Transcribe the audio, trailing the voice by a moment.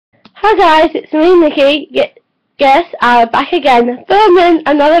Hi guys, it's me Nikki. Yes, I'm back again filming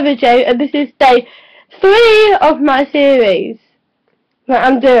another video, and this is day 3 of my series that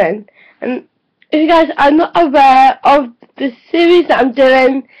I'm doing. And if you guys are not aware of the series that I'm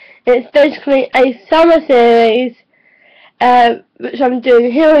doing, it's basically a summer series which I'm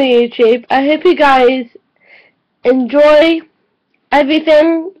doing here on YouTube. I hope you guys enjoy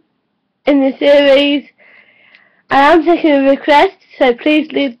everything in the series. I am taking a request, so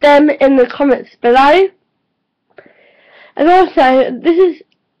please leave them in the comments below. And also,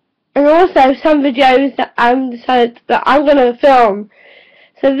 some videos that I'm decided that I'm gonna film.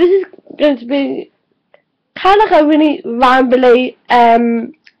 So this is going to be kind of like a really rambly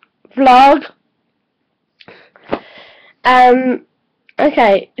vlog.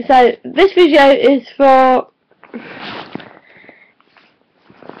 Okay, so this video is for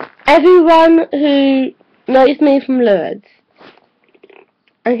everyone who knows me from Lourdes.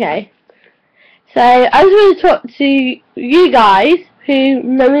 Okay, so I just want to talk to you guys who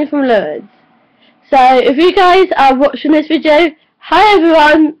know me from Lourdes. So if you guys are watching this video, hi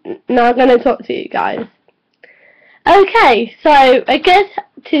everyone, now I'm going to talk to you guys. Okay, so I guess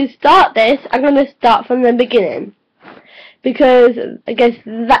to start this, I'm going to start from the beginning, because I guess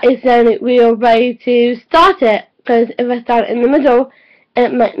that is the only real way to start it, because if I start in the middle,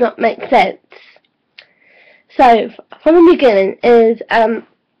 it might not make sense. So, from the beginning is,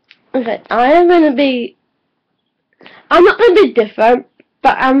 okay, I'm not going to be different,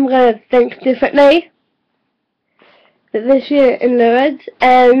 but I'm going to think differently this year in Lourdes,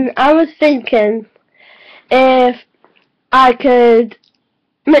 and I was thinking if I could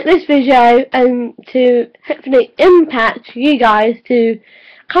make this video and to hopefully impact you guys to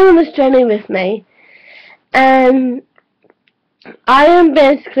come on this journey with me. And I am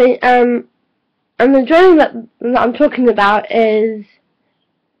basically, and the journey that I'm talking about is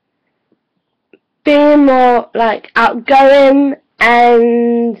being more like outgoing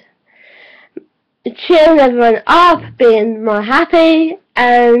and cheering everyone up, being more happy,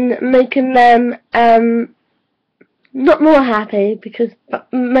 and making them not more happy, but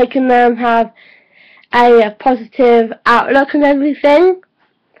making them have a positive outlook on everything.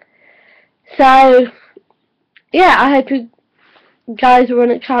 So yeah, I hope you guys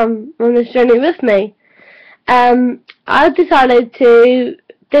want to come on this journey with me. I've decided to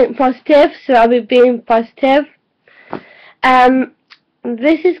think positive, so I'll be being positive.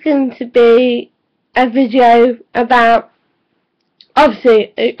 This is going to be a video about,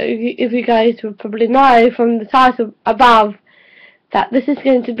 obviously, if you guys will probably know from the title above, that this is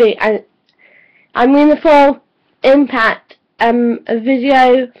going to be a meaningful impact, a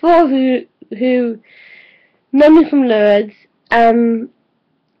video for you who know me from Lourdes. I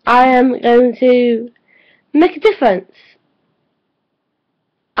am going to make a difference.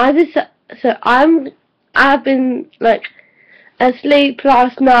 I've been like asleep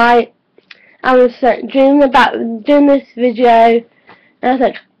last night. I was like dreaming about doing this video, and I was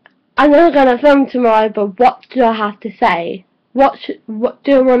like, I'm not gonna film tomorrow, but what do I have to say? What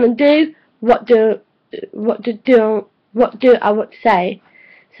do I want to do? What do I want to say?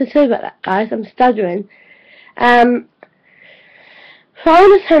 So sorry about that, guys. I'm stuttering. So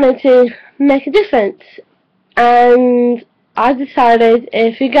I decided to make a difference, and I decided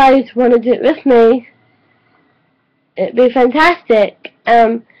if you guys want to do it with me, it'd be fantastic.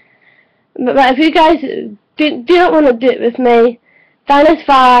 But if you guys do not want to do it with me, then it's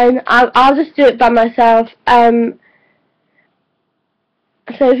fine. I'll just do it by myself. So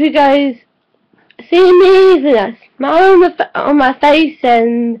if you guys see me with a smile on my face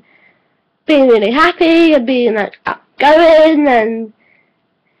and being really happy and being like outgoing and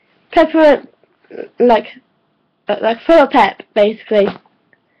pepper, like full of pep, basically.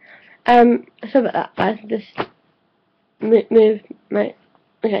 So about that, guys. Just move my.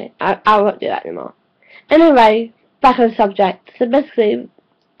 Okay, I won't do that anymore. Anyway, back on the subject. So basically,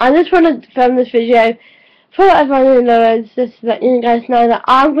 I just wanted to film this video for everyone in Lourdes, just to let you guys know that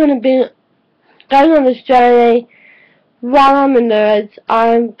I'm going to be going on this journey while I'm in Lourdes.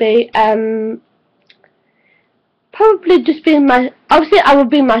 I'll be probably just being obviously I will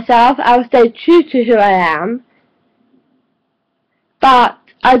be myself. I will stay true to who I am. But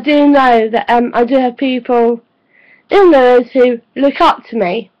I do know that I do have people in Lourdes who look up to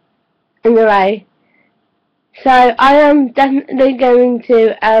me in a way. So I am definitely going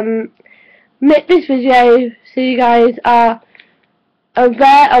to make this video so you guys are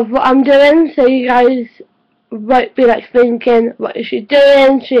aware of what I'm doing, so you guys won't be like thinking, what is she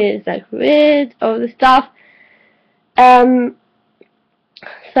doing? She is like weird, all the stuff. So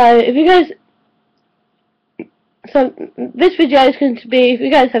if you guys, so this video is going to be, if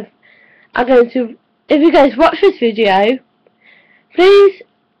you guys have are going to, if you guys watch this video, please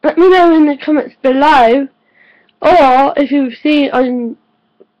let me know in the comments below, or if you've seen it on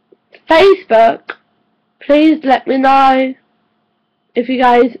Facebook, please let me know if you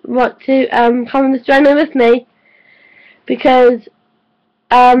guys want to come on this journey with me, because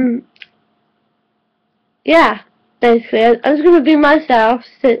yeah, basically I'm just going to be myself,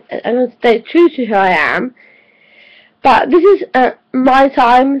 I'm going to stay true to who I am, but this is my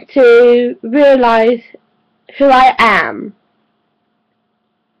time to realise who I am.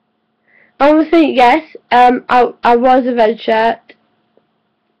 Obviously, yes, I was a red shirt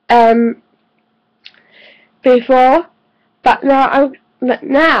before, but now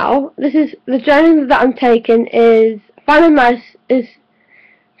this is the journey that I'm taking, is finding myself. Is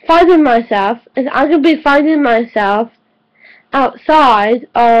I'm gonna be finding myself outside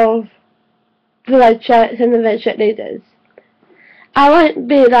of the red shirts and the red shirt leaders. I won't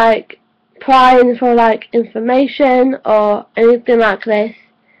be like prying for like information or anything like this.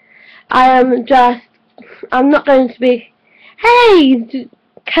 I'm not going to be, hey,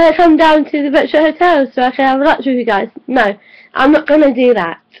 can I come down to the red shirt hotel so I can have lunch with you guys? No, I'm not going to do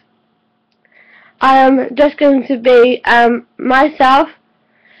that. I am just going to be myself.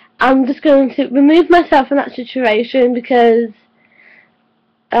 I'm just going to remove myself from that situation, because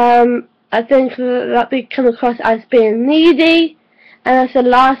I think that we come across as being needy, and that's the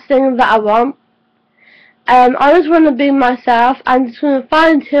last thing that I want. I just want to be myself. I'm just going to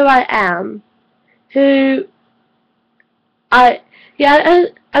find who I am. I'm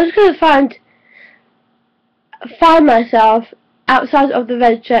just going to find myself outside of the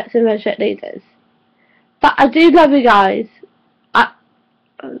red shirts and red shirt leaders. But I do love you guys.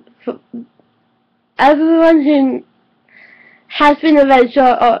 For everyone who has been a red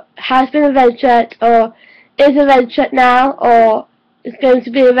shirt, or is a red shirt now, or is going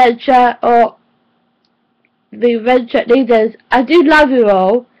to be a red shirt, or the red shirt leaders, I do love you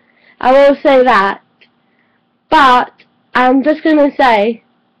all. I will say that. But I'm just going to say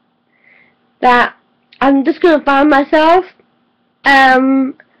that I'm just going to find myself,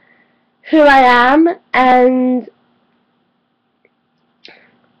 who I am, and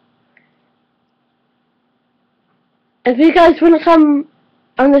if you guys want to come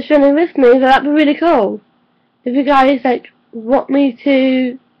on this journey with me, then that'd be really cool. If you guys like want me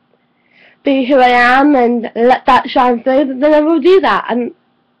to be who I am and let that shine through, then I will do that, and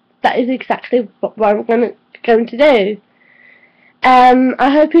that is exactly what I'm going to do. I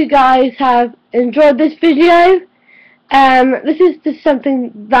hope you guys have enjoyed this video. This is just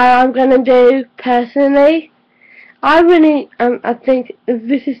something that I'm going to do personally. I really I think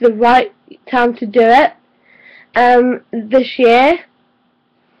this is the right time to do it this year.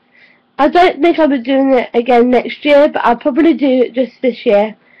 I don't think I'll be doing it again next year, but I'll probably do it just this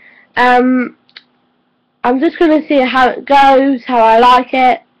year. I'm just going to see how it goes, how I like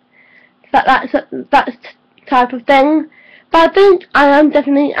it, that's type of thing. But I think I'm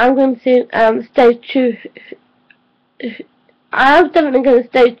going to stay true. I am definitely going to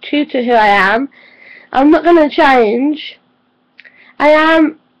stay true to who I am. I'm not going to change. I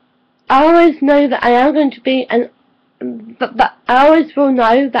always know that I am going to be but I always will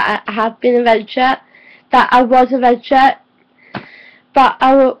know that I have been a red shirt, that I was a red shirt. But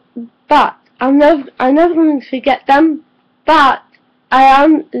I'm never going to forget them. But I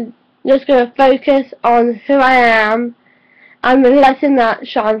am just going to focus on who I am and letting that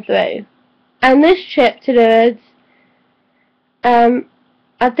shine through. And this trip to the woods,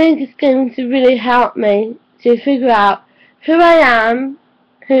 I think it's going to really help me to figure out who I am,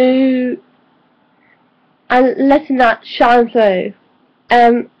 and letting that shine through.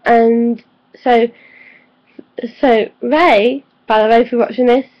 And so Ray, by the way, for watching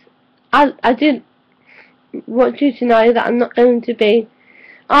this, I did want you to know that I'm not going to be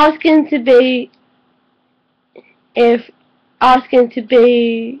asking to be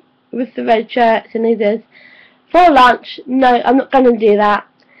with the red shirts and leaders for lunch. No, I'm not going to do that.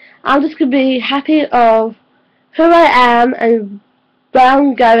 I'm just going to be happy of who I am and where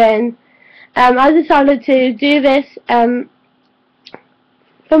I'm going. I decided to do this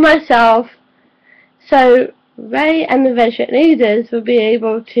for myself, so Ray and the red shirt leaders will be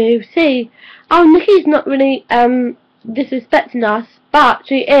able to see, oh, Nikki's not really disrespecting us, but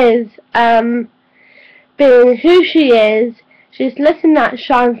she is being who she is. She's letting that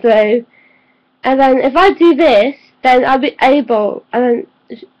shine through. And then if I do this, then I'll be able, and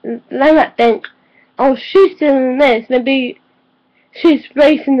then they might think, oh, she's doing this, maybe she's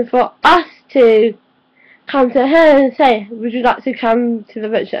waiting for us to come to her and say, would you like to come to the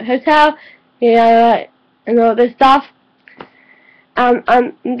red shirt hotel, you know, and all this stuff.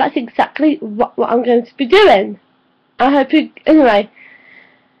 and that's exactly what I'm going to be doing. I hope you, anyway,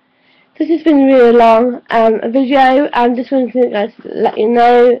 this has been really long, a video, and just wanted to guys let you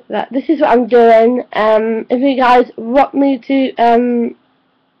know that this is what I'm doing. If you guys want me to,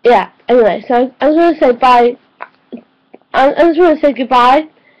 yeah, anyway, so I just want to say bye, I just want to say goodbye,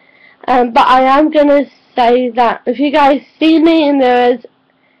 but I am going to say that if you guys see me in mirrors,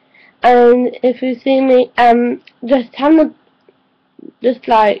 and if you see me, just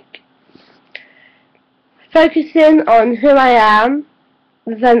like, focusing on who I am,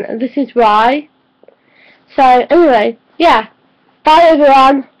 then this is why. So anyway, yeah, bye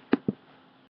everyone.